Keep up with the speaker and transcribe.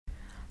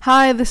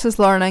Hi, this is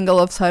Lauren Engel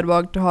of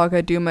Sidewalk Talk.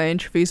 I do my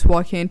interviews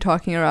walking and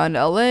talking around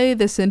LA.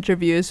 This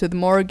interview is with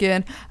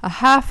Morgan, a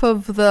half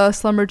of the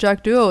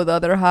Slumberjack duo. The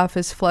other half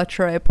is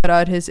Fletcher. I put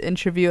out his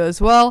interview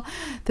as well.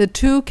 The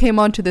two came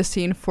onto the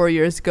scene 4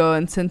 years ago,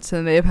 and since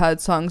then they've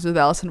had songs with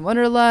Alice in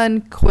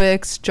Wonderland,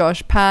 Quicks,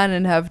 Josh Pan,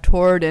 and have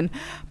toured and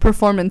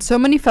performed in so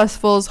many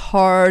festivals,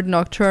 Hard,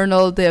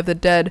 Nocturnal, Day of the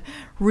Dead.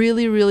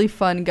 Really, really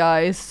fun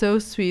guys. So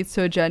sweet,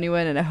 so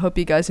genuine, and I hope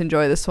you guys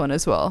enjoy this one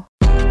as well.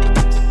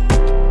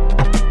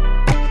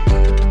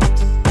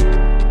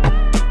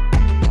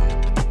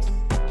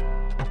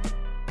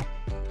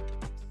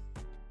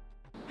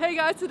 Hey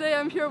guys, today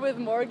I'm here with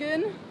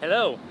Morgan.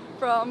 Hello.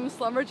 From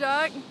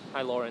Slumberjack.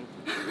 Hi, Lauren.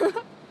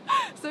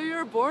 So you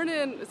were born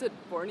in, is it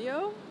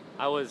Borneo?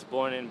 I was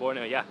born in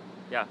Borneo, yeah,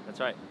 that's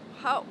right.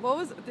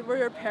 Were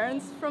your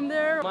parents from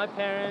there? My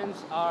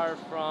parents are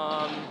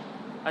from,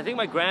 I think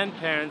my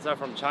grandparents are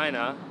from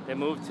China. They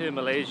moved to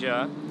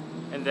Malaysia,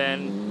 and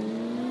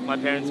then my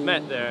parents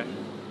met there,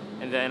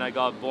 and then I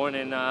got born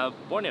in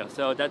Borneo.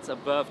 So that's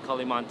above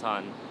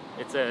Kalimantan.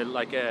 It's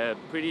like a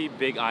pretty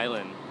big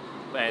island.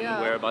 And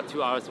we're about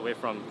 2 hours away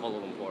from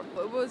Kuala Lumpur.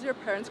 What was your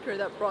parents' career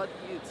that brought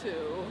you to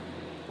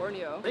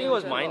Borneo? I think it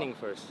was mining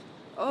first.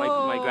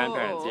 Oh. My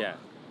grandparents, yeah.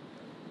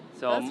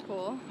 So that's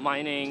cool.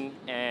 Mining,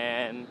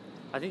 and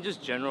I think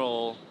just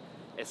general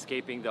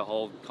escaping the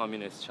whole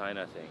communist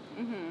China thing.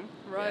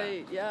 Mm-hmm.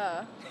 Right,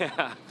 yeah.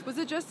 Yeah. Was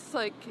it just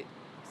like,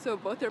 so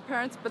both your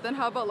parents, but then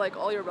how about like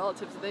all your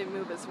relatives? Did they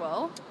move as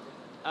well?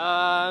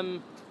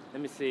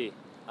 Let me see.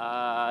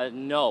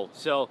 No.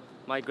 So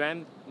my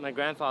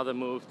grandfather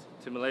moved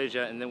to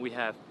Malaysia, and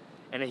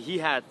then he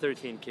had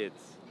 13 kids.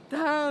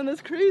 Damn,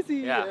 that's crazy.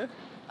 Yeah,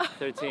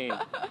 13.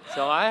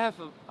 So I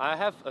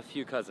have a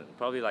few cousins,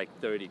 probably like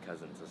 30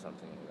 cousins or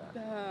something like that.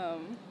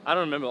 Damn. I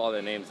don't remember all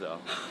their names though.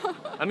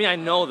 I mean, I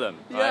know them,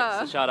 right?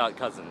 So shout out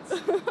cousins.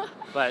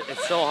 But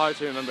it's so hard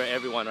to remember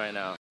everyone right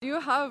now. Do you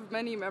have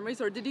many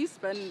memories, or did you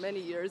spend many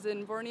years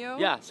in Borneo?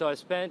 Yeah, so I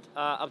spent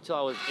up till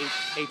I was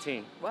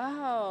 18.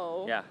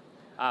 Wow. Yeah,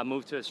 I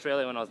moved to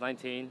Australia when I was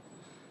 19.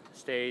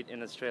 Stayed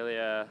in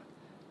Australia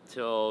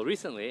till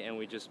recently, and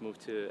we just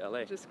moved to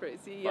LA. Just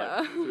crazy,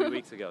 yeah. 3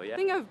 weeks ago, yeah.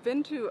 I'm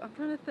trying to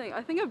think.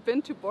 I think I've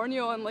been to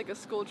Borneo on like a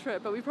school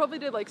trip, but we probably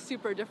did like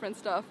super different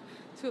stuff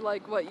to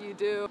like what you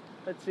do.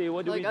 Let's see,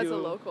 what do we do? Like as a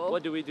local.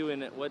 What do we do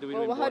in Borneo? What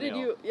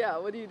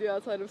do you do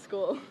outside of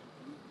school?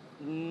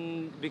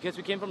 Because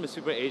we came from a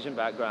super Asian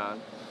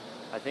background,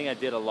 I think I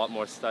did a lot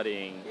more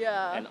studying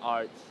and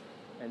arts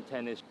and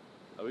tennis.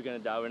 Are we gonna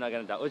die? We're not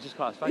gonna die. We'll just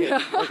cross. Fuck it.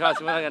 We're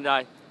crossing. We're not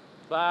gonna die.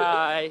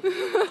 Bye.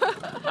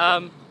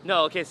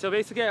 No, okay, so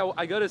basically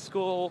I go to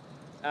school,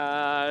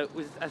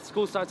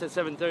 school starts at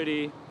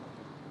 7:30,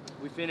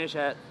 we finish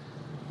at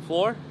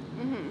 4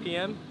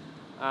 p.m.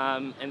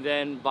 And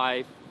then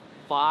by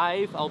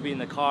 5 I'll be in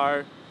the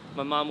car.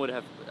 My mom would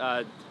have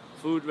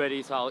food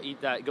ready, so I'll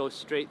eat that, go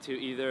straight to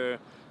either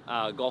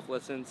golf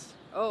lessons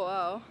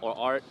or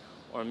art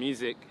or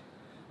music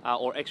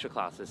or extra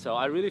classes. So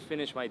I really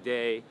finish my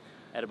day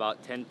at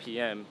about 10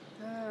 p.m.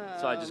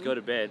 So I just go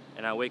to bed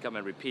and I wake up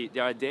and repeat.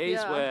 There are days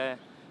where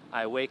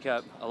I wake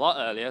up a lot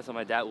earlier, so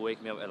my dad would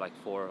wake me up at like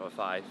 4 or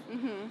 5,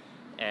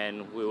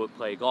 and we would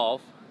play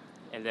golf,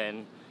 and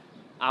then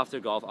after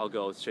golf I'll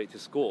go straight to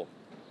school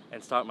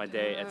and start my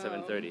day at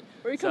 7:30.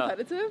 Were you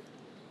competitive?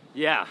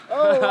 Yeah.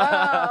 Oh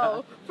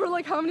wow! For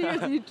like how many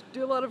years did you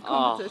do a lot of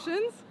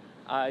competitions?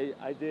 I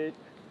did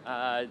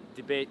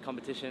debate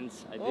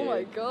competitions. Oh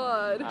my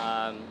god!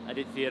 I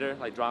did theater,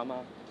 like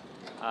drama.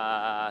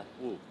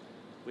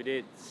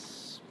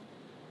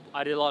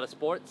 I did a lot of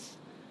sports.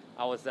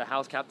 I was the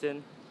house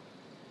captain.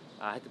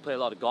 I had to play a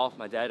lot of golf.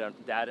 My dad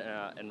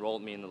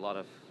enrolled me in a lot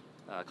of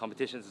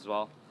competitions as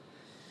well.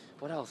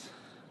 What else?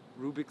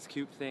 Rubik's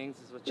Cube things,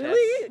 chess.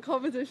 Really?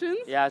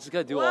 Competitions? Yeah, I just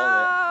gotta do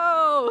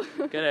all of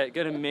it.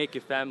 Gotta make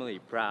your family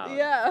proud.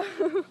 Yeah.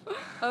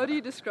 How do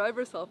you describe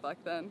yourself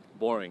back then?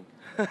 Boring.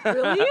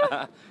 Really?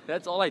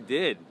 That's all I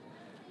did.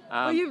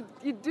 But you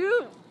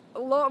do a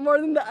lot more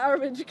than the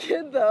average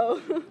kid, though.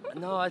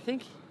 No, I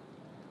think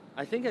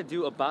I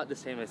do about the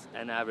same as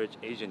an average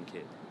Asian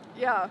kid.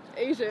 Yeah,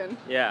 Asian.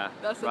 Yeah,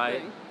 that's the right?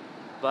 thing.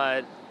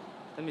 But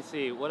let me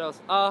see, what else?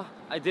 I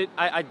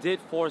did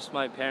force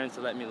my parents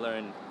to let me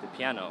learn the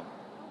piano.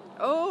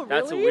 Oh, really?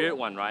 That's a weird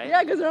one, right?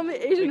 Yeah, because normally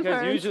Asian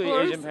parents usually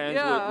Asian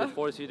parents would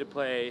force you to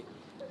play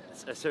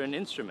a certain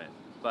instrument.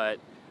 But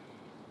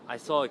I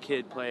saw a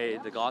kid play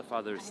the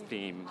Godfather's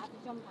theme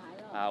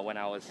when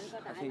I was,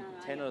 I think,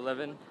 10 or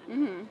 11.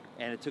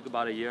 And it took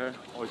about a year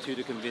or two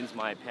to convince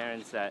my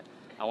parents that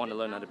I want to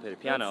learn how to play the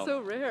piano. That's so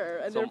rare,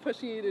 and they're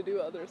pushing you to do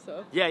other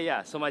stuff.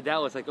 Yeah. So my dad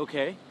was like,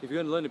 okay, if you're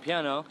going to learn the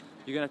piano,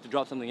 you're going to have to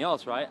drop something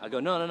else, right? I go,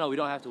 no, we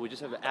don't have to. We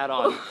just have to add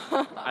on.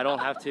 I don't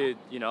have to,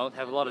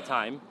 have a lot of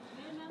time.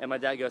 And my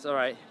dad goes, all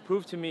right,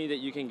 prove to me that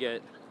you can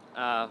get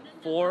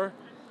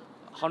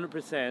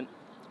 400%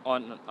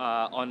 on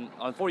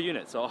 4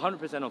 units. So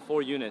 100% on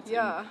 4 units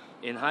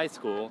in high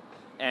school.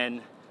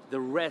 And the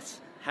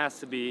rest has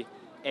to be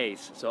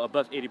A's, so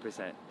above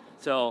 80%.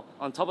 So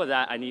on top of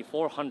that, I need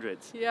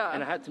 400s. Yeah.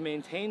 And I had to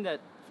maintain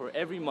that for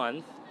every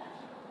month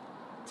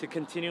to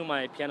continue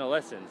my piano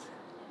lessons.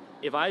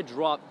 If I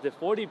dropped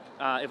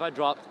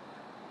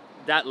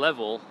that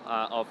level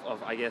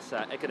of I guess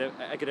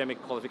academic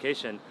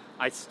qualification,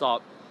 I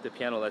stopped the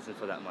piano lesson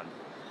for that month.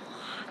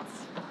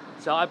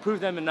 What? So I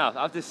proved them enough.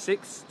 After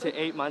 6 to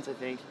 8 months, I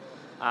think,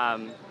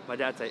 my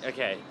dad's like,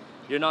 okay,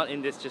 you're not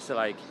in this just to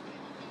like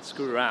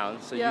screw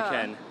around, so you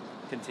can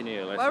continue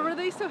your lesson. Why were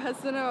they so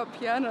hesitant about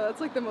piano? That's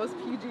like the most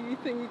PG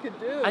thing you could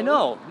do. I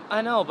know,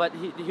 but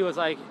he was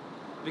like,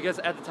 because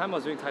at the time I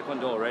was doing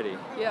taekwondo already.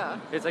 Yeah.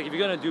 It's like if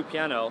you're gonna do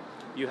piano,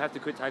 you have to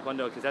quit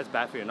taekwondo because that's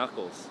bad for your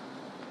knuckles.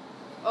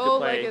 Oh,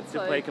 to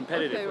play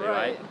competitively, okay,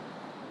 right?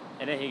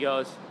 And then he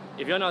goes,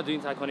 if you're not doing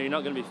taekwondo, you're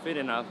not going to be fit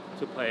enough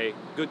to play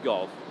good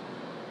golf.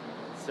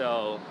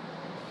 So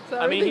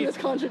I mean, this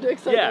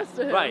contradicts, I guess,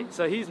 to him. Right.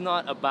 So he's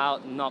not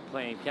about not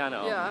playing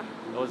piano. Yeah.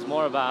 It was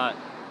more about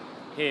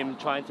him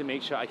trying to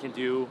make sure I can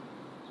do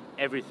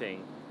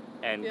everything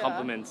and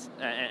compliment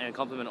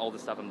all the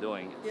stuff I'm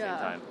doing at the same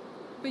time.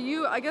 But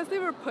I guess they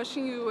were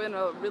pushing you in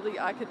a really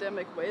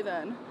academic way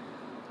then.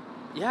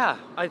 Yeah,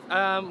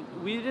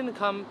 we didn't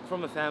come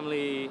from a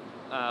family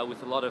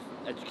with a lot of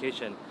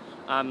education.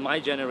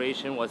 My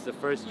generation was the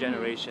first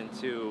generation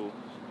to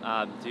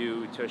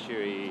do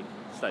tertiary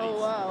studies. Oh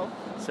wow!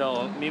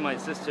 So me, my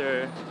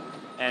sister,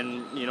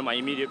 and my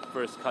immediate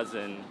first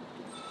cousin,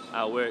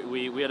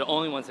 we are the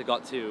only ones that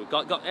got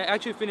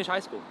actually finished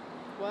high school.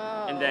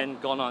 Wow! And then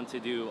gone on to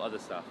do other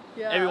stuff.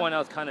 Yeah. Everyone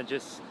else kind of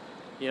just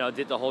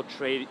did the whole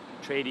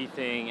tradey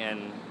thing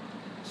and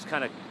just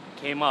kind of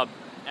came up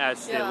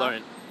as they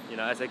learned.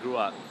 As I grew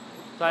up.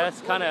 So it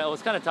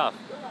was kind of tough.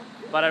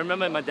 But I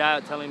remember my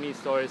dad telling me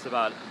stories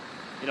about,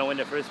 when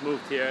they first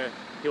moved here,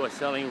 he was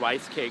selling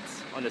rice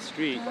cakes on the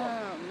street.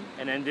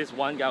 And then this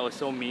one guy was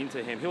so mean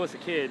to him. He was a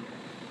kid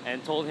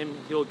and told him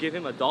he'll give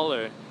him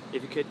 $1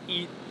 if he could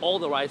eat all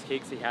the rice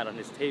cakes he had on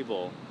his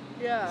table.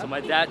 Yeah. So my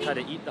dad tried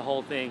to eat the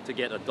whole thing to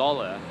get $1.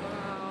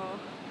 Wow.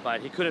 But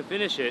he couldn't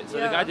finish it, so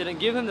the guy didn't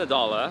give him the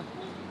 $1.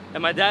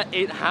 And my dad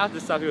ate half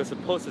the stuff he was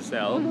supposed to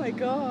sell. Oh my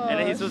god! And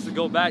then he's supposed to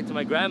go back to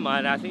my grandma,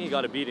 and I think he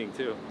got a beating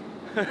too.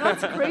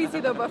 That's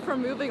crazy though, but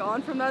from moving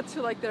on from that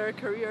to like their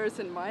careers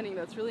in mining,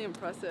 that's really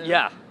impressive.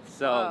 Yeah,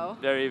 so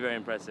very, very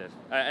impressive.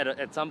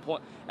 At some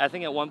point, I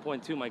think at one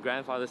point too, my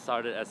grandfather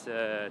started as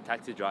a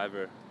taxi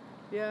driver.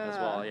 Yeah. As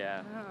well,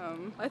 yeah.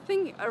 I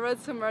think I read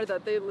somewhere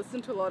that they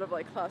listened to a lot of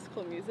like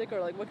classical music,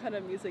 or like what kind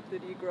of music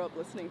did you grow up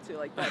listening to,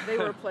 like that they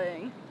were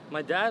playing?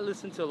 My dad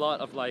listened to a lot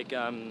of like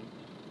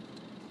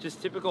just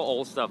typical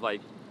old stuff,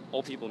 like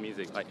old people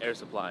music, like Air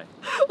Supply.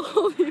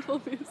 Old people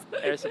music.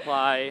 Air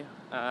Supply.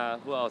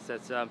 Who else?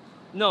 That's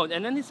no.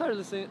 And then he started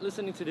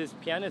listening to this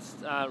pianist,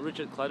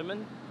 Richard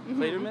Clayderman.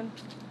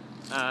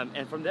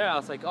 And from there, I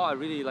was like, oh, I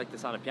really like the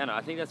sound of piano.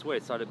 I think that's where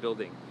it started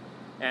building.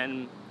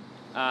 And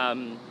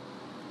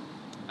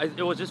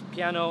it was just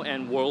piano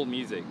and world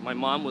music. My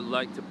mom would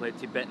like to play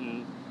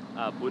Tibetan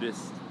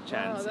Buddhist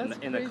chants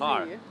in the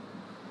car.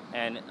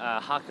 And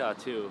Hakka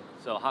too.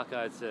 So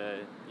Hakka is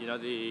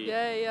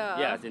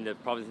it's in the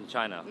province in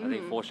China. I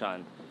think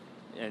Foshan,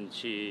 and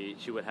she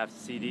would have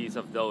CDs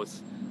of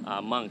those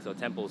monks or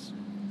temples,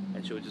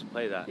 and she would just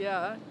play that.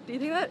 Yeah. Do you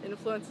think that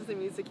influences the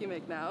music you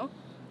make now?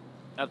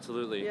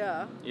 Absolutely.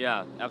 Yeah.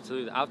 Yeah,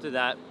 absolutely. After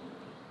that,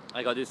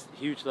 I got this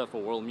huge love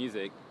for world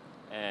music,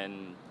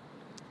 and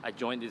I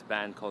joined this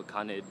band called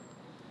Kanid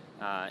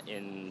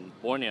in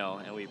Borneo,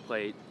 and we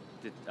played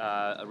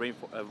a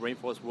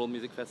Rainforest World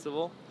Music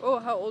Festival. Oh,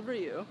 how old were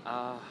you?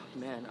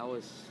 Man, I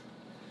was,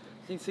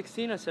 I think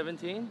 16 or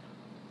 17,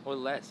 or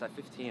less, like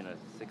 15 or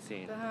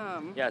 16.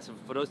 Damn. Yeah, so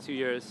for those 2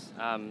 years,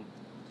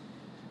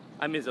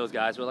 I miss those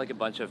guys. We're like a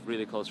bunch of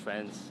really close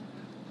friends.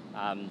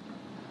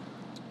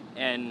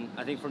 And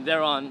I think from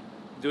there on,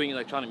 doing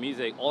electronic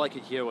music, all I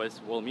could hear was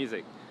world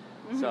music.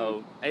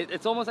 So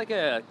it's almost like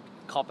a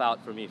cop-out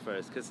for me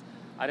first, because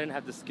I didn't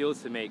have the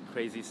skills to make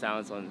crazy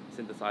sounds on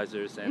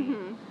synthesizers,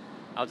 and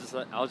I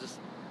was just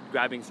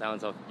grabbing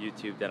sounds off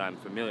YouTube that I'm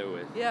familiar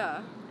with.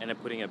 Yeah. And then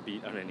putting a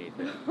beat underneath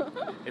it.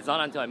 It's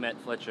not until I met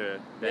Fletcher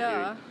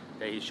that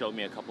he showed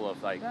me a couple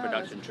of like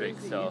production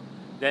tricks. So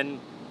then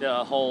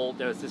there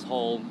was this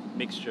whole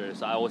mixture.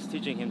 So I was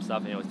teaching him stuff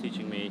and he was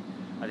teaching me.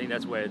 I think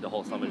that's where the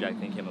whole Slumberjack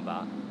thing came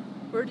about.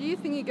 Where do you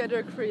think you get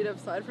your creative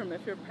side from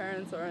if your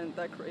parents aren't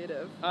that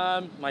creative?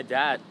 My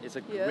dad is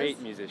a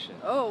great musician.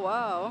 Oh,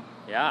 wow.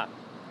 Yeah,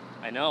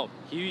 I know.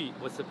 He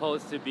was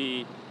supposed to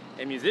be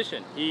a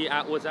musician. He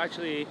was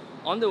actually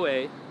on the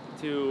way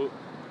to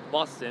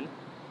Boston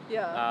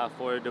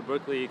for the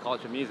Berklee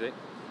College of Music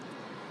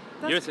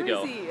years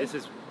ago.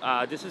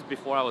 This is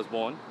before I was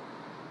born,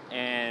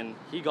 and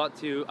he got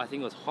to, I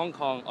think it was Hong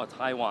Kong or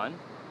Taiwan,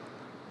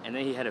 and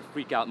then he had a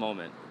freak out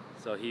moment.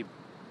 So he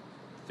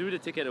threw the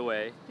ticket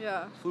away,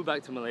 flew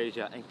back to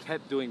Malaysia, and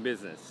kept doing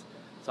business.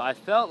 So I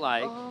felt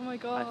like, oh my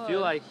God. I feel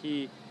like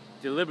he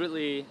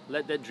deliberately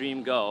let that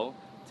dream go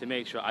to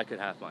make sure I could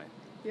have mine.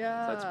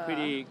 Yeah. So it's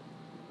pretty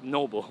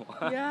noble.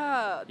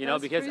 Yeah. You know,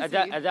 because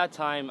at that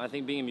time, I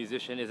think being a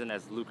musician isn't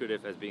as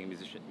lucrative as being a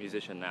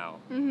musician now.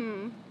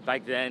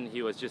 Back then,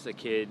 he was just a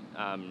kid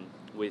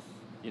with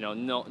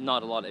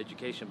not a lot of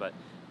education, but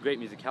great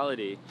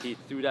musicality. He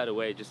threw that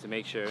away just to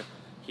make sure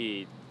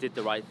he did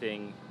the right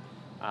thing.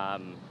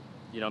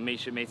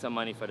 Made some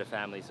money for the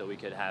family so we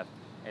could have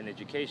an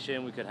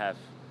education. We could have,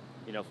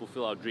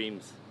 fulfill our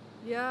dreams.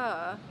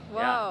 Yeah.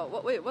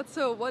 Wow. Yeah.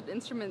 What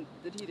instrument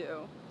did he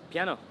do?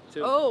 Piano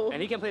too. Oh.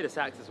 And he can play the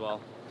sax as well.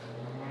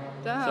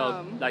 Damn.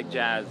 So like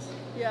jazz.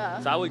 Yeah.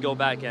 So I would go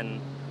back and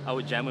I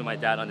would jam with my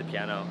dad on the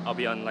piano. I'll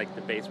be on like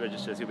the bass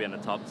registers. He'll be on the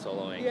top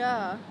soloing.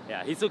 Yeah.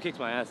 Yeah. He still kicks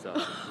my ass though.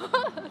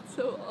 That's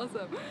so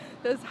awesome.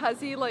 Has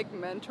he like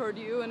mentored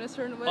you in a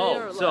certain way?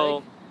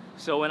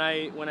 So when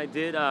I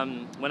did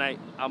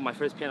my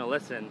first piano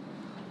lesson,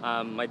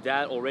 my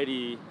dad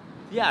already.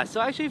 Yeah,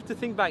 so actually, if to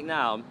think back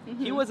now,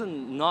 he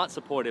wasn't not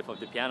supportive of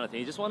the piano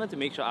thing. He just wanted to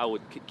make sure I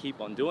would keep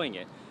on doing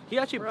it. He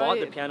actually bought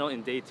the piano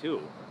in day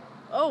 2.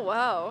 Oh,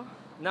 wow.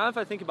 Now if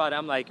I think about it,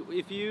 I'm like,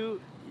 if he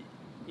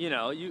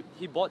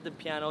bought the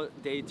piano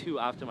day 2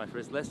 after my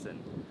first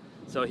lesson.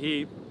 So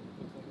he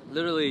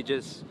literally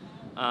just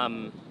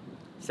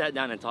sat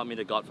down and taught me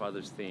the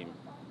Godfather's theme.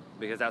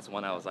 Because that's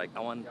one I was like, I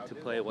want to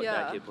play what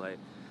that kid played.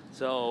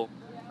 So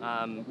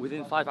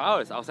within 5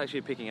 hours, I was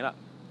actually picking it up.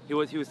 He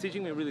was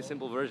teaching me a really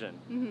simple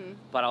version,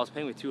 but I was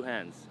playing with 2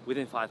 hands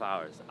within 5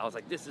 hours. I was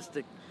like, this is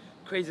the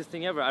craziest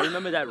thing ever. I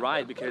remember that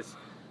ride because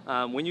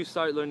when you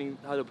start learning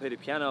how to play the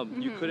piano,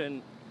 you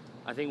couldn't,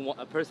 I think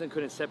a person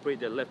couldn't separate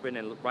their left brain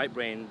and right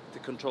brain to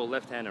control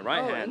left hand and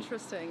right hand. Oh,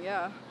 interesting,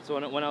 yeah.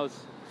 So when I was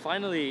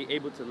finally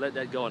able to let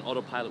that go on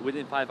autopilot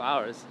within 5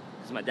 hours,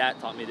 because my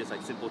dad taught me this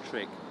like simple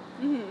trick,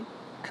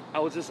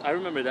 I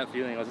remember that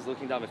feeling. I was just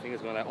looking down my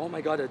fingers going like, oh my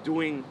God, they're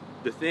doing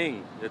the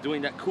thing. They're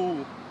doing that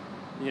cool,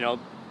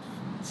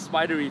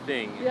 spidery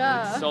thing.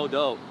 Yeah. It's so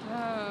dope.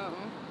 Oh.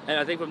 And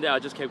I think from there I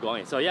just kept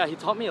going. So yeah, he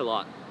taught me a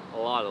lot.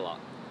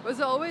 Was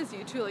it always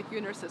you two, like you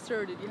and your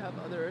sister, or did you have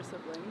other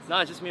siblings? No,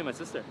 it's just me and my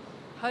sister.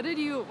 How did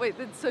you,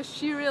 so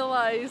she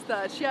realized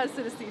that she had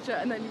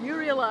synesthesia and then you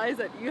realized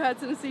that you had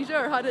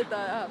synesthesia, or how did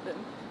that happen?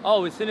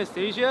 Oh, with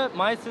synesthesia,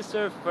 my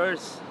sister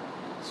first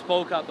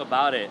spoke up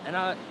about it, and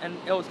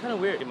it was kind of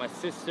weird. My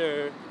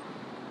sister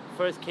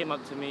first came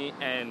up to me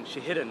and she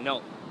hit a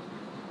note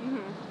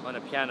on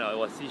the piano. It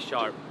was C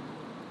sharp.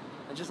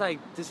 And just like,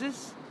 does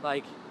this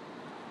like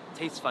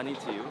taste funny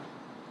to you?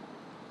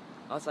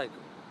 I was like,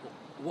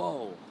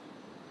 whoa.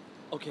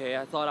 Okay,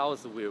 I thought I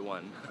was the weird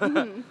one.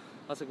 I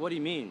was like, what do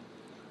you mean?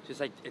 She's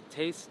like, it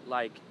tastes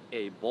like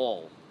a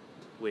ball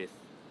with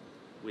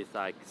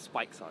like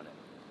spikes on it.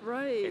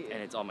 Right.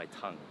 And it's on my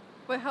tongue.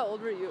 Wait, how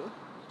old were you?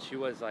 She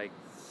was like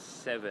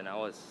 7. She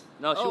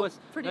was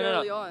pretty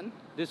early on.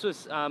 This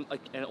was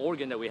like an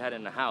organ that we had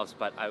in the house,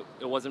 but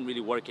it wasn't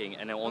really working,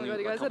 and only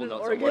a couple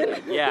notes were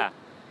working. Yeah,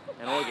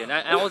 an organ.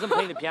 I wasn't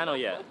playing the piano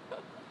yet.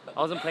 I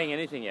wasn't playing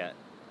anything yet.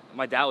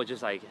 My dad was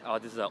just like, oh,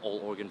 this is an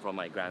old organ from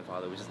my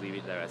grandfather. We just leave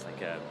it there as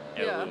like a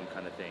heirloom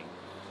kind of thing.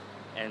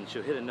 And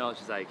she'll hit a note.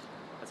 She's like,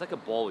 it's like a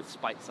ball with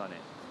spikes on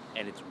it,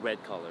 and it's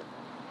red color.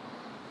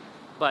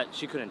 But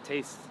she couldn't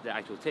taste the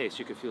actual taste.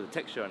 She could feel the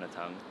texture on the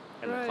tongue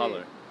and the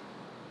color.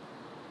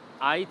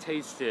 I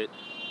tasted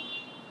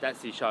that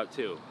C sharp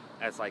too,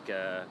 as like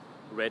a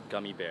red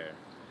gummy bear.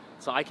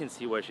 So I can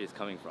see where she's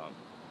coming from.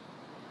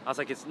 I was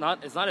like, it's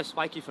not as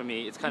spiky for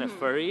me. It's kind of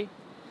furry,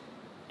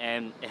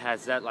 and it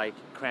has that like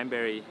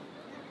cranberry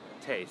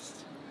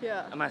taste.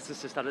 Yeah. And my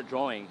sister started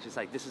drawing. She's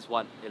like, this is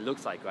what it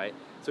looks like, right?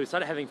 So we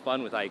started having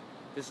fun with like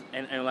this,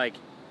 and like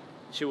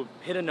she would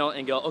hit a note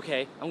and go,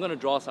 okay, I'm gonna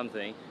draw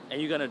something,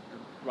 and you're gonna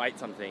write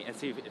something and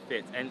see if it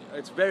fits. And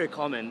it's very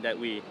common that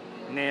we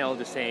nail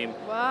the same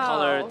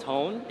color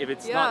tone. If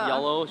it's not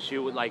yellow, she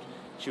would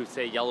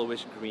say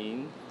yellowish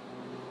green,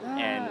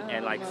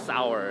 and like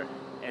sour,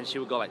 and she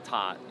would go like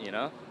tart,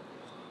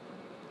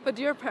 But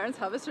do your parents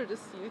have this, or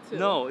just you two?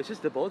 No, it's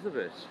just the both of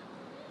us.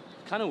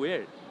 Kind of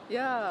weird.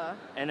 Yeah.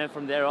 And then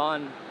from there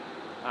on,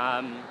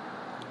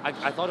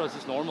 I thought it was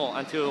just normal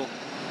until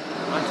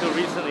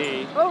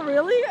recently. Oh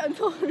really?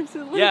 Until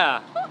recently?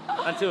 Yeah.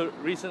 Until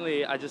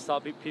recently, I just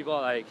thought people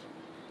are like,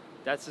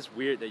 that's just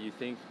weird that you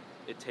think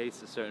it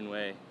tastes a certain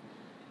way.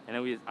 And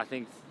then I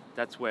think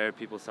that's where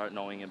people start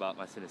knowing about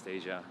my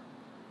synesthesia.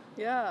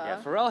 Yeah.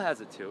 Yeah, Pharrell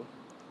has it too.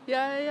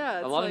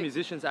 Yeah. A lot of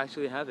musicians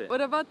actually have it.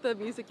 What about the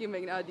music you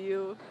make now? Do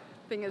you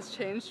think it's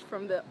changed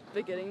from the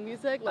beginning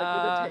music, like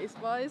with the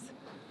taste-wise?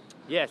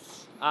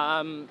 Yes.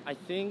 I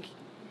think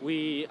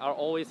we are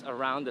always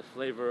around the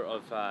flavor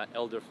of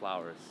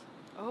elderflowers.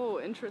 Oh,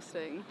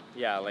 interesting.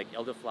 Yeah, like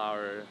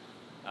elderflower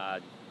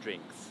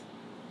drinks.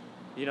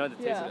 You know the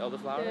taste of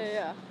elderflowers?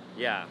 Yeah.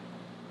 Yeah.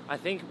 I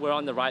think we're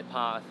on the right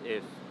path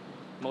if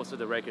most of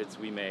the records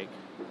we make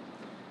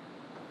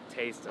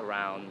taste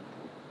around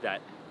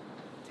that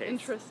taste.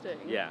 Interesting.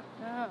 Yeah.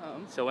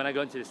 Oh. So when I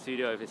go into the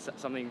studio, if it's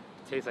something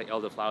tastes like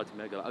elderflower to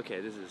me, I go,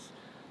 okay,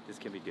 this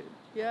can be good.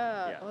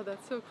 Yeah. Oh,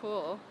 that's so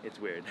cool. It's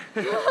weird.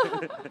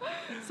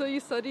 So you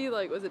study,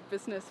 like, was it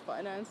business,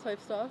 finance type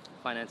stuff?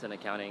 Finance and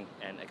accounting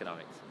and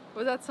economics.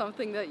 Was that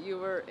something that you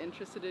were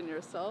interested in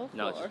yourself?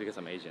 No, just because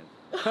I'm Asian.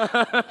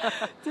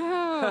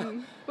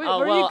 Damn. Wait,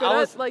 were you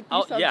good at like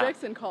these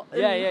subjects in high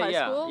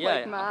school? Yeah,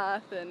 like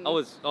math and... I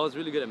was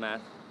really good at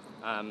math.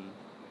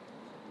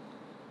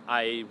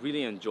 I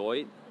really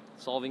enjoyed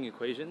solving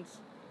equations,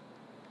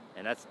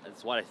 and that's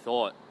what I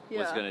thought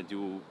was gonna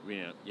do.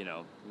 You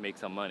know, make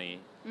some money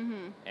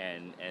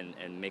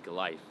and make a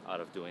life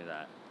out of doing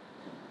that.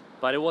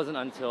 But it wasn't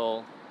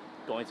until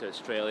going to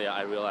Australia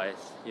I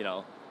realized, you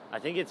know, I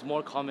think it's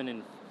more common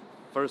in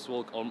first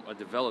world or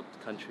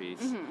developed countries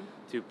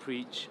to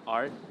preach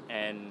art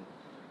and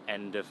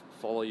the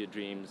follow your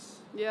dreams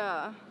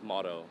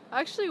motto.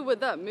 Actually, with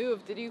that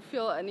move, did you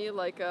feel any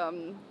like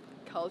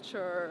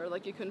culture,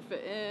 like you couldn't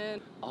fit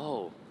in?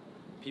 Oh,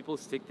 people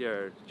stick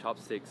their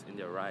chopsticks in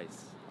their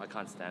rice. I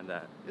can't stand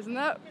that.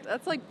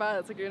 That's like bad.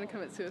 It's like you're gonna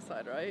commit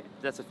suicide, right?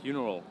 That's a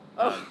funeral.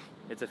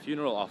 It's a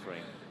funeral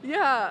offering.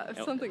 Yeah,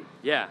 something.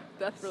 Yeah.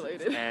 Death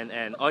related.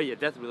 And oh yeah,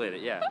 death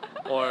related. Yeah.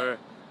 Or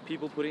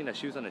people putting their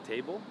shoes on the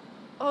table.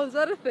 Oh, is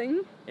that a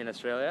thing? In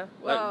Australia,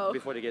 wow. Like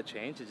before they get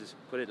changed, they just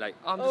put it like.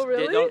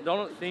 Really?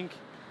 Don't think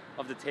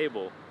of the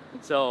table.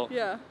 So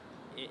yeah.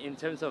 In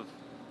terms of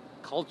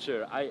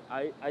culture,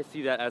 I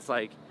see that as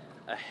like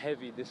a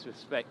heavy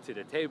disrespect to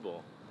the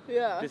table.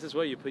 Yeah. This is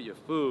where you put your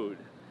food.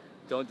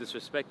 Don't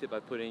disrespect it by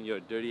putting your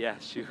dirty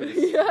ass shoes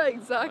yeah,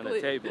 exactly. on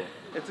the table.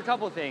 It's a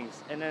couple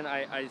things, and then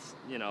I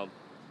you know,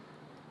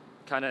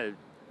 kind of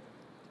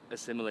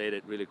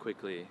assimilated really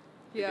quickly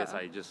because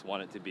I just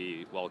wanted to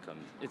be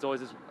welcomed. It's always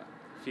this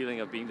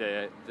feeling of being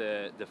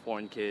the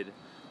foreign kid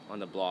on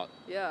the block.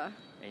 Yeah.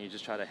 And you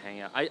just try to hang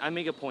out. I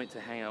make a point to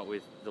hang out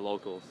with the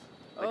locals,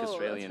 like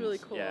Australians. That's really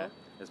cool. Yeah,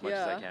 as much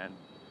as I can.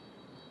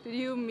 Did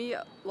you meet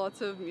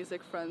lots of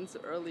music friends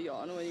early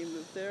on when you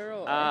moved there?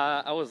 Or?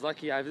 I was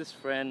lucky. I have this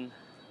friend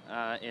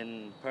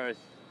in Perth.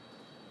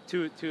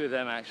 Two of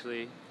them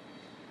actually.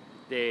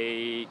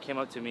 They came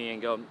up to me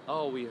and go,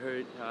 "Oh, we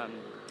heard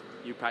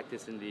you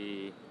practice in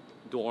the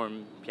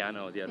dorm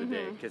piano the other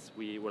day," because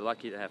we were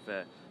lucky to have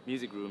a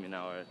music room in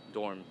our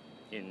dorm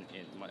in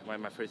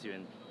my first year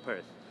in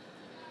Perth.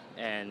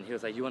 And he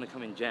was like, "You want to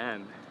come and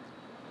jam?"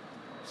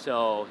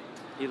 So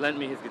he lent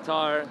me his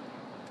guitar.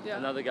 Yeah.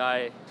 Another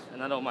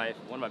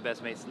one of my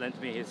best mates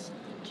lent me his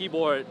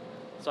keyboard.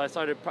 So I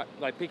started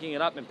picking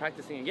it up and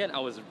practicing again. I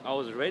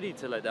was ready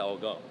to let that all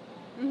go.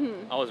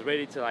 I was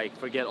ready to like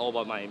forget all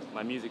about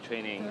my music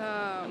training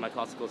and my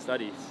classical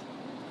studies.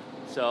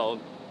 So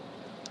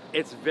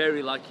it's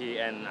very lucky,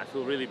 and I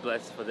feel really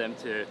blessed for them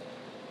to,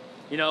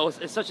 you know,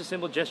 it's such a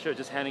simple gesture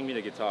just handing me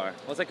the guitar.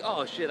 I was like,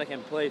 oh shit, I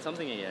can play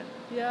something again.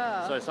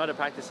 Yeah. So I started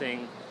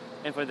practicing,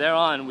 and from there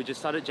on, we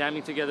just started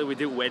jamming together. We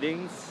did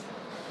weddings,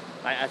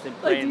 like as in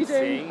play and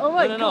sing. Oh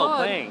my God. No,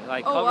 playing,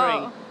 like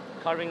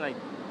covering like,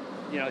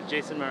 you know,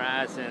 Jason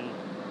Mraz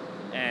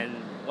and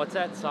what's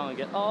that song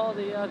again? All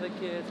the other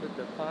kids with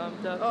the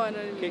pumped up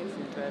kicks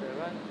and better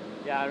run.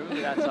 Yeah, I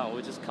remember that song. We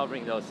were just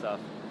covering those stuff,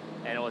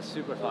 and it was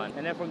super fun.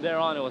 And then from there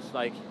on, it was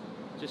like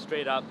just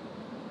straight up.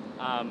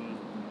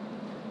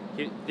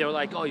 They were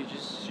like, "Oh, you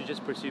should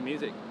just pursue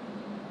music."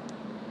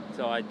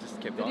 So I just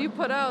kept going. Did you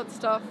put out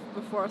stuff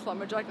before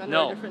Slumberjack under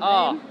a different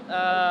name?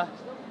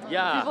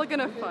 Yeah. People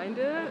gonna find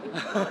it?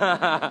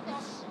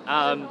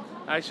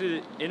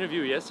 Actually,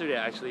 interview yesterday,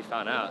 I actually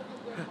found out.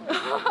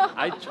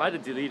 I tried to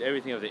delete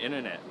everything of the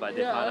internet, but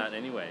they found out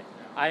anyway.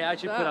 I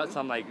actually put out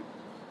some like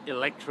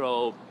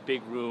electro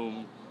big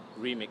room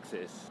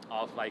remixes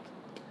of like,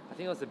 I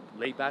think it was a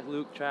Laid Back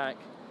Luke track.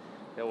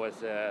 There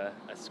was a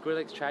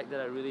Skrillex track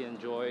that I really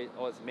enjoyed.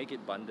 Oh, it's Make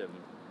It Bundum.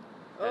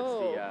 That's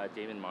the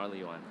Damon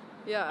Marley one.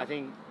 Yeah. I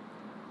think,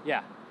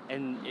 yeah,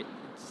 and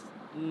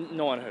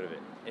no one heard of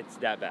it. It's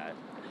that bad.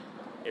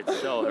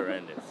 It's so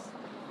horrendous.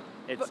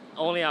 It's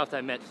only after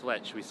I met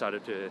Fletch we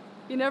started to...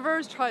 You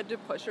never tried to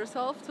push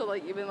yourself to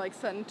like even like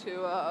send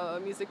to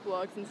music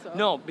blogs and stuff?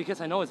 No, because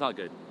I know it's not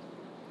good.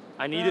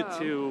 I needed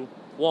to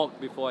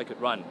walk before I could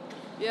run.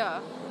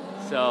 Yeah.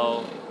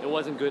 So it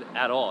wasn't good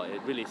at all.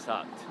 It really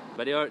sucked.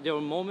 But there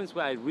were moments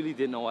where I really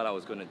didn't know what I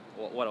was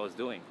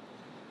doing.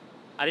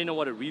 I didn't know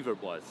what a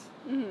reverb was.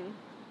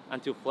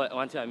 Until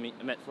I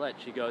met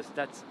Fletch. He goes,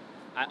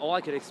 all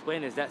I could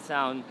explain is that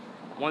sound,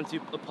 once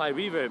you apply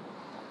reverb,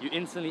 you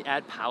instantly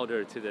add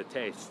powder to the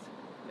taste.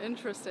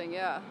 Interesting,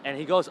 yeah. And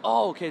he goes,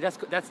 oh, okay,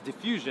 that's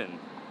diffusion.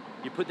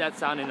 You put that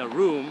sound in a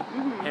room,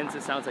 hence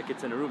it sounds like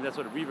it's in a room. That's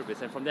what a reverb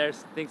is. And from there,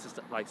 things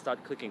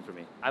start clicking for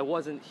me. I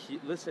wasn't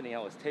listening, I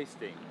was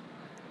tasting.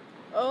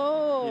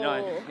 Oh. You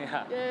know,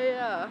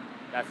 yeah.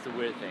 That's the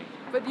weird thing.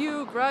 But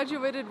you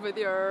graduated with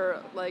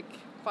your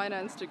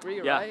finance degree,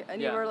 right?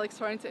 And you were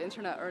starting to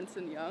intern at Ernst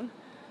 & Young.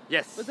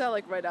 Yes. Was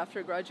that right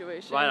after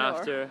graduation? Right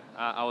after,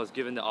 I was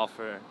given the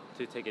offer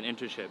to take an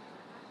internship,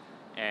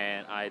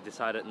 and I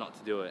decided not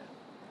to do it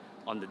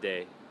on the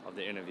day of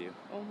the interview.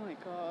 Oh my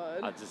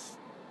God.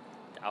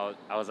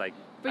 I was like.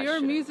 But your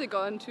music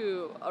got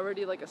into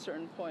already a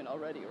certain point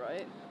already,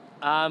 right?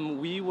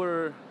 We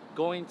were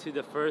going to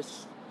the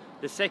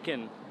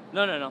second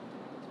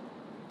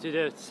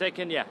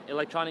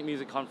electronic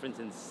music conference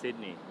in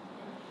Sydney.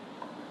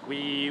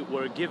 we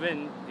were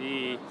given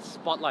the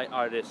spotlight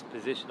artist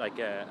position, like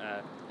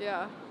it's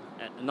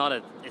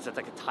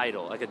like a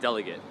title, like a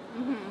delegate.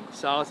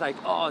 So I was like,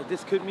 oh,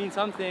 this could mean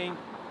something.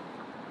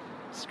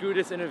 Screw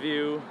this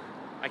interview.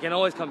 I can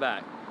always come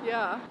back.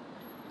 Yeah.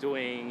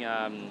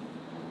 I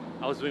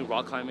was doing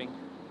rock climbing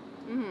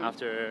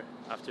after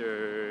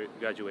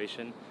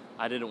graduation.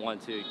 I didn't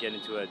want to get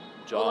into a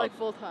job. Oh, like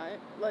full time?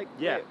 Like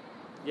yeah. Wait,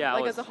 yeah.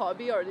 Like as a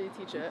hobby, or did you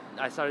teach it?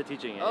 I started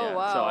teaching it. Oh, yeah.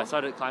 wow. So I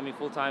started climbing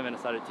full time and I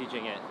started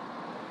teaching it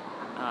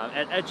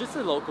at just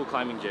a local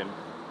climbing gym.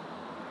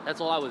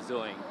 That's all I was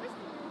doing.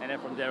 And then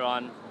from there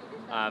on,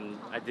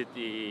 I did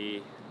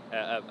a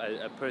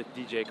Perth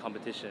DJ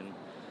competition,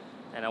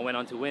 and I went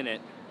on to win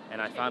it.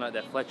 And I found out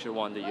that Fletcher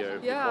won the year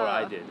before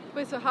I did.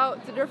 Wait, so how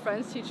did your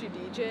friends teach you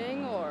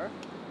DJing, or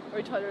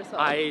you taught yourself?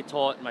 I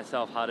taught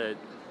myself how to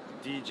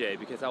DJ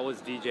because I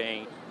was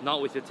DJing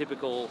not with your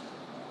typical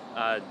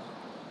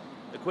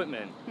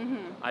equipment.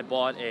 I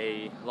bought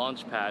a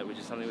launch pad, which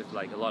is something with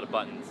like a lot of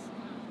buttons,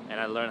 and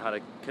I learned how to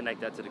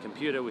connect that to the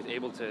computer with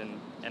Ableton,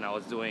 and I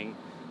was doing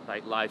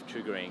like live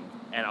triggering,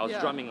 and I was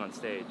drumming on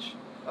stage.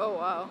 Oh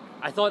wow!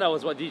 I thought that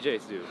was what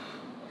DJs do.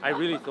 I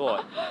really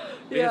thought,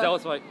 because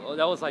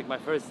that was like my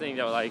first thing.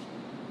 They were like,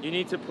 you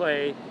need to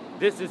play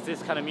this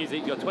kind of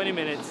music. You got 20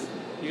 minutes.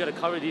 You got to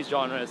cover these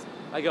genres.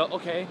 I go,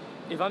 okay.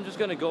 If I'm just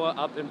gonna go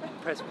up and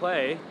press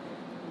play,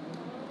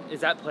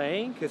 is that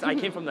playing? Because I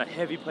came from the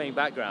heavy playing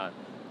background.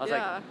 I was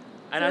like,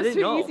 and I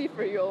didn't know. It's too easy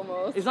for you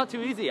almost. It's not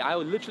too easy. I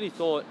literally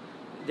thought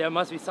there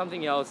must be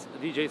something else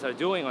DJs are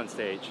doing on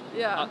stage.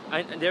 Yeah.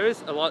 And there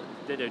is a lot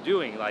that they're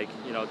doing, like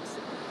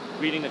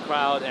reading the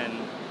crowd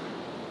and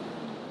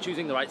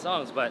choosing the right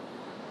songs, but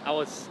I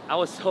was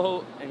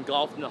so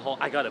engulfed in the whole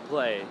I gotta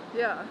play.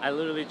 Yeah. I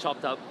literally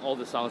chopped up all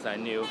the songs I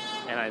knew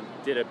and I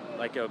did a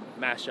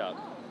mashup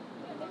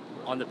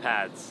on the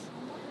pads.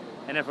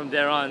 And then from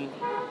there on,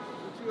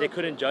 they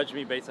couldn't judge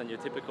me based on your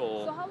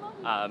typical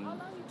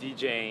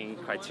DJing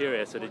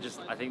criteria, so they just,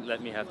 I think,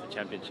 let me have the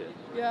championship.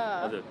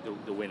 Yeah. Or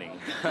the winning.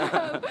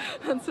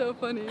 That's so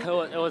funny.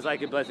 It was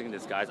like a blessing in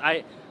disguise.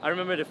 I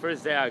remember the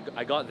first day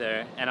I got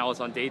there, and I was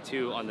on day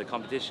 2 on the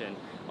competition.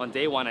 On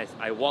day 1,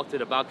 I walked to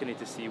the balcony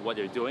to see what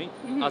they're doing.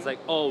 I was like,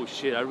 oh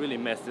shit, I really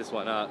messed this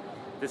one up.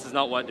 This is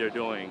not what they're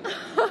doing.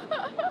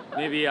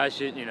 Maybe I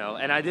should,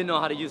 and I didn't know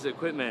how to use the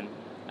equipment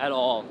at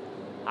all.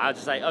 I was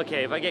just like,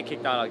 okay, if I get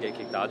kicked out, I'll get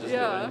kicked out. Just do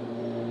it.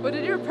 What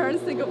did your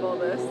parents think of all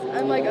this?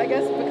 And like, I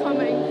guess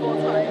becoming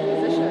full-time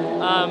musician.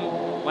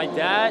 My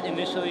dad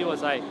initially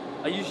was like,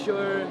 are you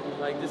sure?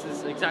 Like, this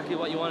is exactly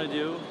what you want to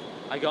do?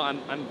 I go,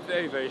 I'm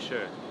very, very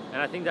sure.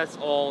 And I think that's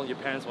all your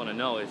parents want to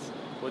know is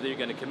whether you're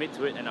going to commit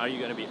to it and are you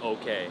going to be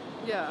okay.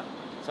 Yeah.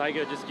 So I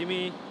go, just give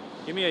me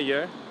a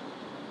year.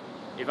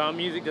 If our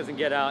music doesn't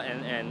get out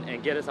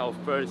and get us our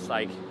first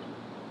like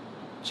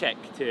check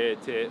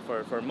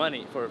for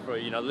money for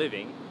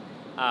living,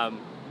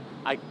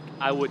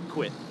 I would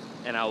quit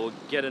and I will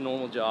get a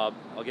normal job.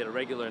 I'll get a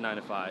regular 9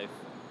 to 5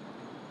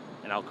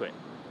 and I'll quit.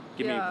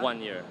 Give me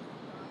 1 year.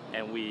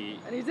 And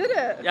you did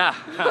it. Yeah.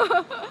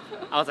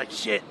 I was like,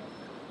 shit.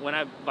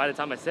 By the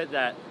time I said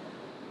that,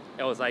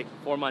 it was like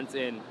 4 months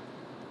in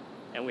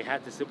and we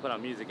had to still put our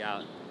music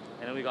out.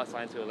 And then we got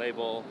signed to a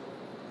label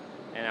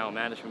and our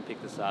management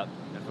picked us up.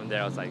 And from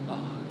there I was like, oh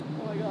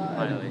my God.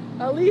 Finally.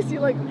 At least you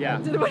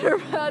did what your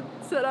dad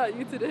set out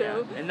you to do.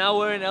 Yeah. And now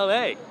we're in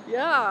LA.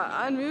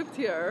 Yeah, and moved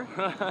here.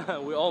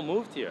 We all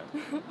moved here.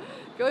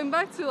 Going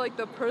back to like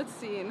the Perth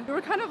scene, you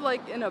were kind of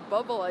like in a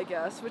bubble, I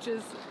guess, which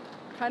is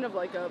kind of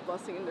like a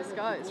blessing in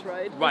disguise,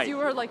 right? Right. You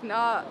were like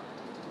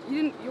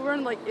you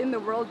weren't like in the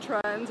world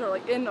trends or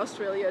like in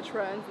Australia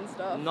trends and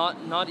stuff.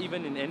 Not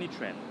even in any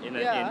trend.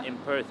 In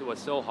Perth, it was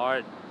so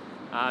hard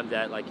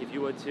that like if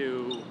you were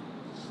to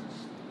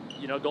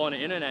go on the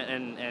internet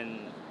and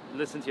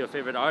listen to your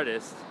favorite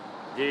artist,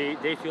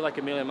 they feel like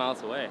a million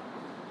miles away.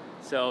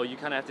 So you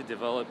kind of have to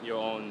develop your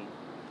own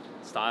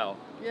style.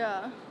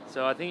 Yeah.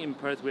 So I think in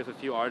Perth we have a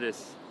few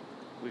artists.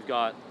 We've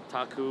got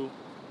Taku.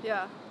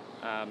 Yeah.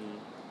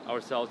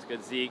 Ourselves, we've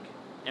got Zeke,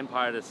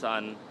 Empire of the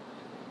Sun,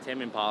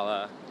 Tame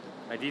Impala.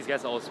 Like these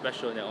guys are all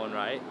special in their own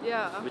right.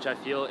 Yeah. Which I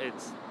feel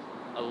it's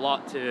a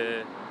lot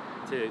to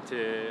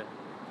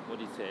what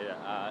do you say?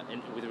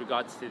 With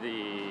regards to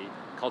the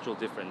cultural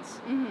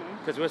difference.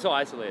 Because we're so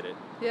isolated.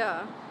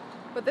 Yeah.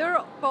 But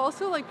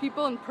also like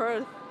people in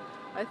Perth,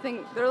 I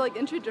think they're like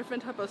into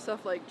different type of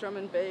stuff like drum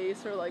and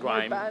bass or like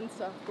more band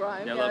stuff,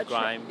 grime. They love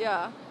grime.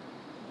 Yeah.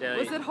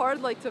 Was it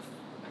hard like to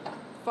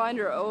find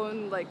your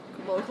own like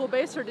local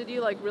base, or did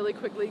you like really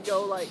quickly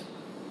go like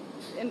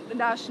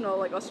international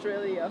like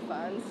Australia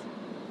fans?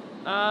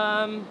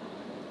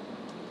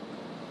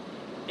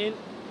 In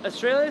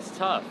Australia it's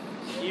tough.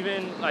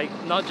 Even like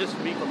not just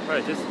being from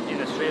Perth, just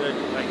in Australia,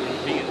 like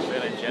being in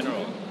Australia in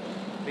general.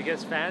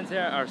 Because fans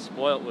there are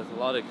spoiled with a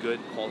lot of good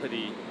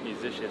quality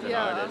musicians and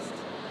artists.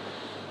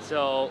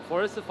 So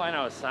for us to find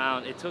our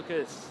sound, it took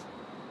us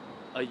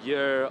a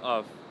year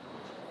of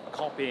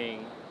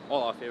copying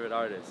all our favorite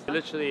artists. We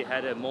literally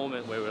had a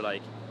moment where we're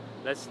like,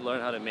 let's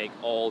learn how to make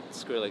all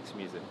Skrillex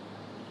music.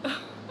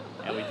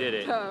 And we did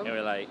it. And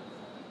we're like,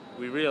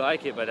 we really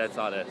like it, but that's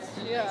not us.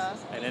 Yeah.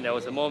 And then there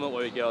was a moment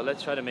where we go,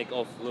 let's try to make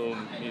all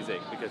Flume music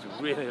because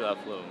we really love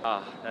Flume.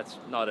 That's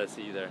not us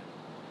either.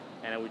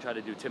 And then we tried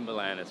to do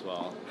Timbaland as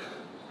well,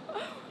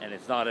 and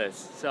it's not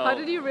us. So how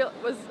did you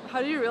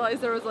realize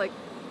there was like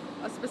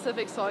a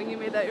specific song you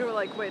made that you were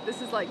like, wait,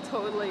 this is like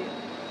totally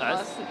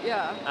us?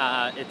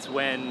 Yeah. It's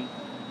when,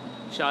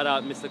 shout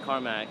out Mr.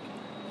 Carmack.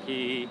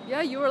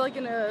 Yeah, you were like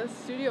in a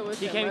studio with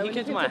him. He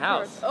came to my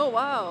house. Oh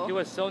wow. He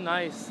was so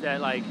nice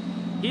that like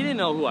he didn't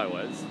know who I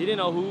was. He didn't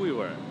know who we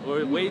were. We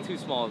were way too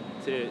small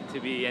to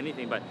be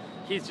anything. But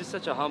he's just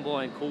such a humble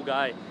and cool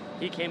guy.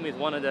 He came with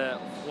one of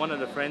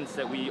the friends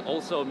that we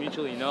also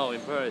mutually know in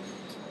Perth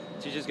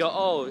to just go,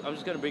 oh, I'm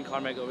just gonna bring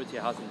Carmack over to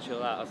your house and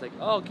chill out. I was like,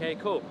 oh, okay,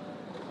 cool.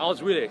 I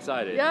was really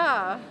excited.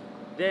 Yeah.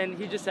 Then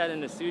he just sat in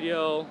the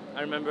studio.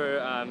 I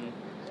remember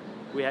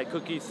we had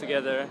cookies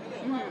together,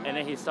 and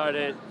then he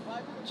started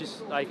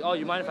just like, oh,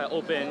 you mind if I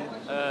open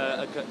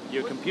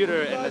your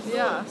computer and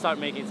let's start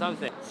making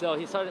something? So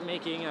he started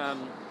making a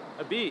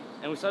beat,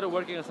 and we started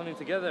working on something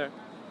together.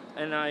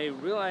 And I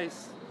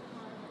realized,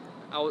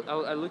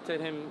 I looked at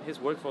his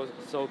workflow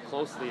so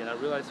closely, and I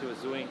realized he was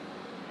doing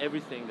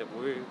everything that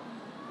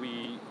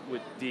we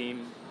would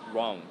deem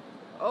wrong.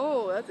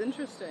 Oh, that's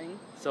interesting.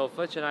 So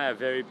Fletch and I are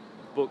very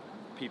book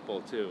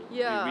people too.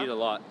 Yeah. We read a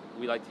lot.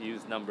 We like to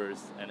use numbers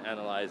and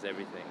analyze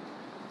everything.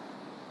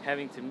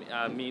 Having to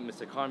meet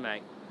Mr.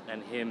 Carmack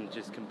and him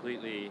just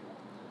completely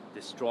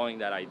destroying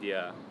that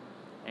idea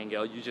and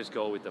go, you just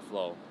go with the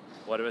flow.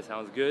 Whatever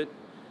sounds good,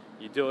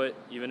 you do it,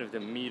 even if the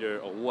meter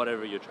or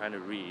whatever you're trying to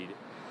read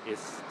is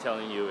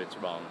telling you it's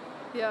wrong.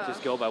 Yeah.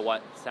 Just go by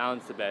what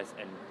sounds the best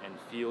and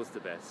feels the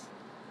best.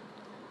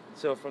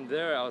 So from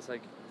there, I was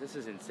like, this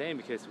is insane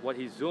because what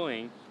he's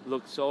doing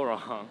looks so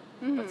wrong,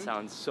 but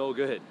sounds so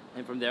good.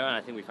 And from there on,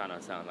 I think we found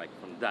our sound, like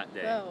from that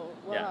day. Oh,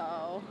 wow.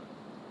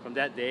 Yeah. From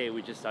that day,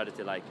 we just started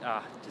to like,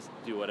 just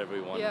do whatever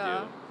we want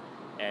to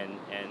do and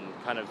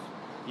kind of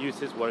use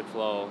his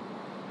workflow.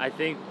 I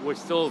think we're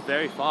still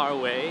very far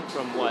away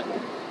from what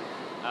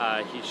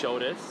he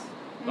showed us,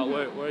 but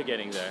we're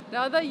getting there.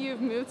 Now that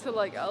you've moved to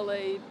like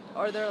LA,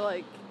 are there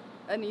like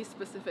any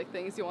specific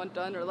things you want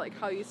done, or like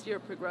how you see your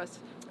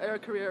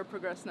career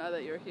progress now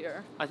that you're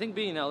here? I think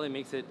being in LA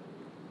makes it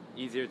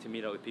easier to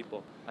meet up with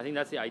people. I think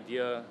that's the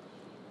idea,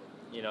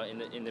 you know,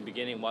 in the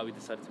beginning why we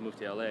decided to move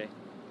to LA,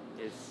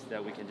 is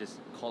that we can just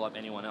call up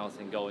anyone else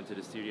and go into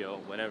the studio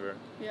whenever.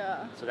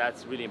 Yeah. So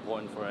that's really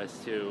important for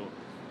us to,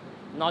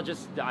 not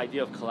just the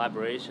idea of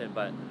collaboration,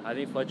 but I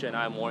think Fletcher and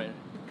I are more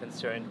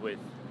concerned with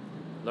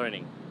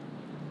learning.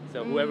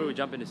 So whoever we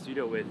jump in the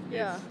studio with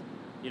is,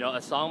 you know,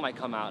 a song might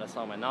come out, a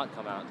song might not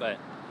come out, but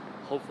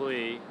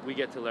hopefully we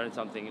get to learn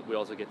something, we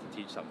also get to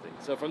teach something.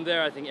 So from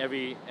there, I think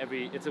every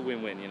it's a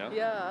win-win, you know?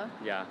 Yeah.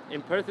 Yeah.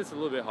 In Perth, it's a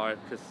little bit hard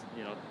because,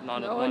 you know,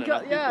 not enough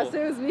people. Yeah,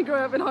 same as me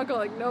growing up in Hong Kong,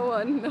 like no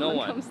one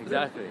comes through.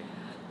 Exactly.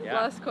 Yeah.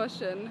 Last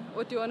question,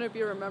 what do you want to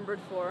be remembered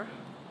for?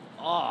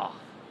 Oh,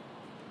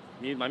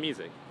 my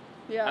music.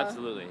 Yeah.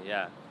 Absolutely,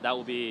 yeah. That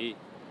will be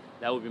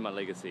my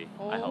legacy,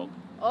 I hope.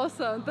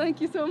 Awesome,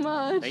 thank you so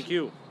much. Thank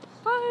you.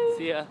 Bye.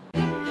 See ya.